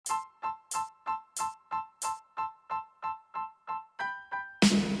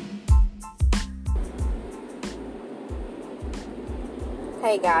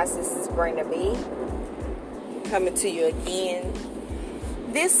Hey guys, this is Brenda B coming to you again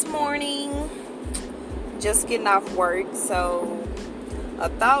this morning. Just getting off work, so a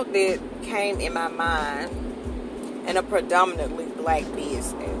thought that came in my mind in a predominantly black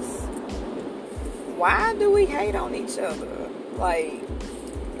business. Why do we hate on each other? Like,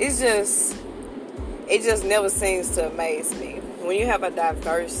 it just never seems to amaze me. When you have a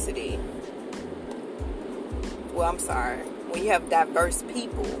diversity, when you have diverse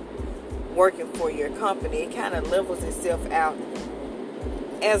people working for your company, it kind of levels itself out,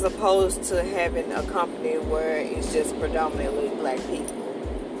 as opposed to having a company where it's just predominantly black people.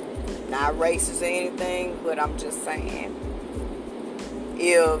 Not racist or anything, but I'm just saying,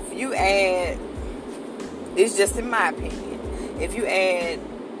 if you add, it's just in my opinion, if you add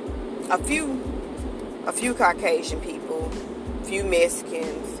a few Caucasian people, a few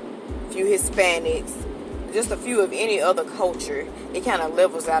Mexicans, a few Hispanics, just a few of any other culture, it kind of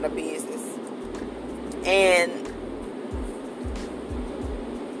levels out a business. And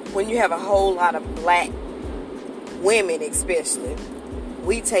when you have a whole lot of black women especially,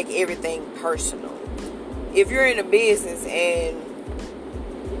 we take everything personal. If you're in a business and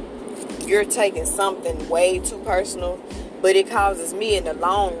you're taking something way too personal, but it causes me in the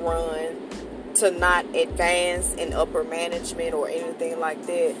long run to not advance in upper management or anything like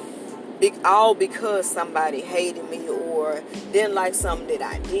that, all because somebody hated me or didn't like something that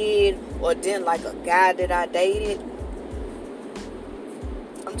I did or didn't like a guy that I dated.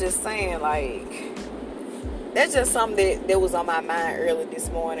 I'm just saying, like, that's just something that was on my mind early this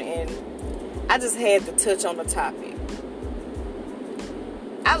morning, and I just had to touch on the topic.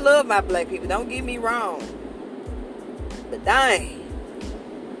 I love my black people, don't get me wrong, but dang,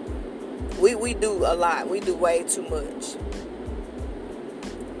 we do a lot. We do way too much.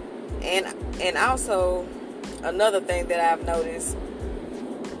 And also, another thing that I've noticed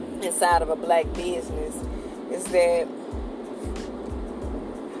inside of a black business is that,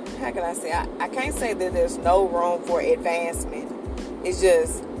 how can I say, I can't say that there's no room for advancement.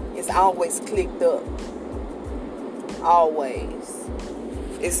 It's always clicked up. Always.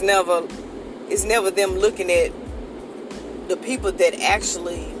 It's never them looking at the people that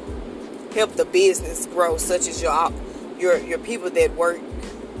actually help the business grow, such as your people that work,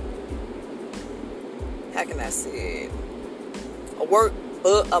 how can I say it, work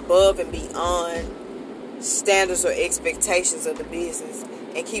above and beyond standards or expectations of the business,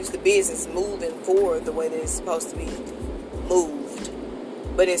 and keeps the business moving forward the way that it's supposed to be moved.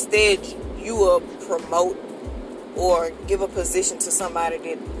 But instead, you will promote or give a position to somebody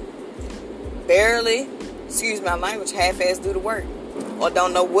that barely, excuse my language, half-ass do the work or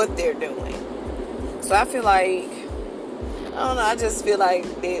don't know what they're doing. So I feel like, I don't know, I just feel like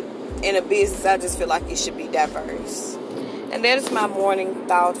that in a business, I just feel like it should be diverse. And that is my morning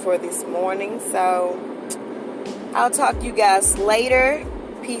thought for this morning. So I'll talk to you guys later.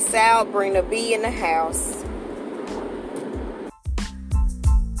 Peace out. Bring the B in the house.